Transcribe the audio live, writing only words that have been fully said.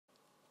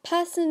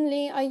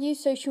Personally, I use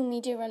social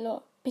media a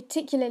lot,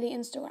 particularly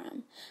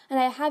Instagram, and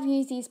I have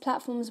used these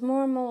platforms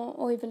more and more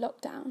over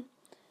lockdown.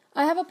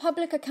 I have a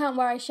public account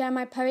where I share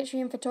my poetry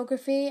and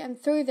photography, and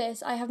through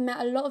this I have met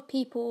a lot of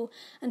people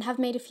and have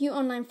made a few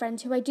online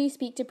friends who I do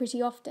speak to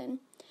pretty often.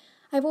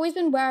 I've always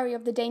been wary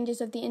of the dangers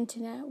of the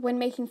internet when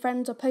making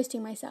friends or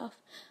posting myself,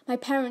 my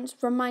parents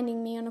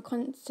reminding me on a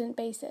constant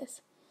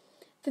basis.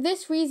 For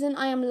this reason,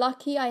 I am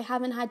lucky I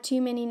haven't had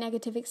too many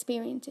negative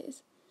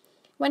experiences.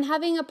 When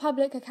having a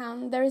public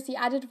account, there is the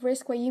added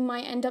risk where you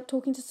might end up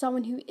talking to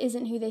someone who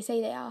isn't who they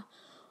say they are,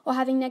 or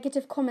having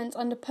negative comments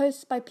under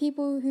posts by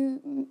people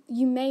who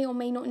you may or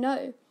may not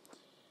know.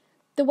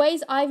 The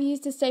ways I've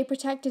used to stay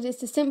protected is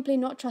to simply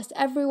not trust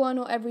everyone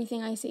or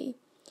everything I see.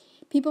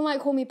 People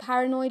might call me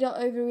paranoid or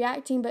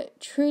overreacting, but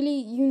truly,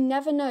 you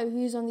never know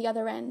who's on the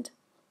other end.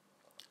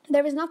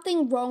 There is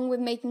nothing wrong with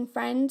making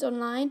friends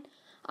online.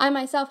 I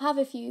myself have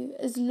a few,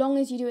 as long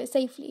as you do it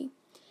safely.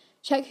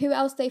 Check who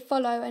else they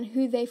follow and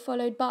who they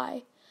followed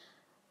by,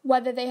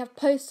 whether they have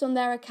posts on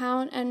their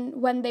account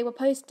and when they were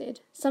posted.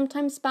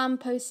 Sometimes spam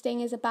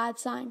posting is a bad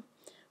sign.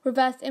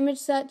 Reverse image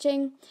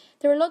searching.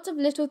 There are lots of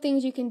little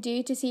things you can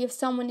do to see if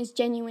someone is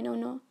genuine or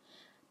not.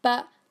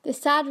 But the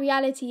sad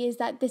reality is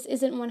that this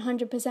isn't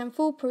 100%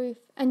 foolproof,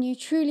 and you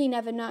truly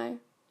never know.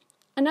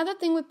 Another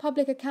thing with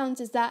public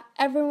accounts is that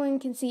everyone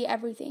can see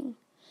everything.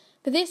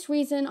 For this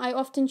reason, I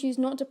often choose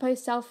not to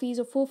post selfies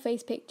or full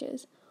face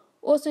pictures.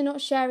 Also not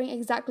sharing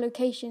exact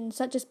locations,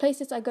 such as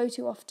places I go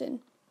to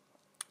often.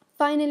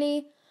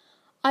 Finally,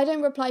 I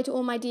don't reply to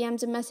all my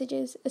DMs and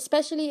messages,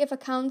 especially if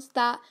accounts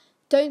that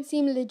don't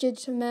seem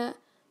legitimate.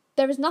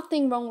 There is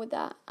nothing wrong with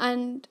that,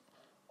 and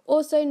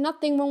also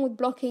nothing wrong with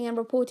blocking and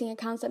reporting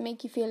accounts that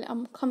make you feel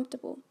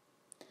uncomfortable.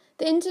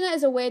 The internet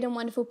is a weird and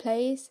wonderful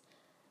place.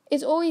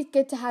 It's always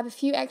good to have a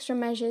few extra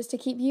measures to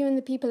keep you and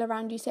the people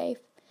around you safe,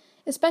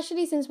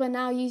 especially since we're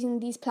now using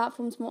these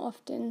platforms more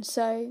often,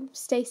 so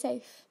stay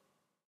safe.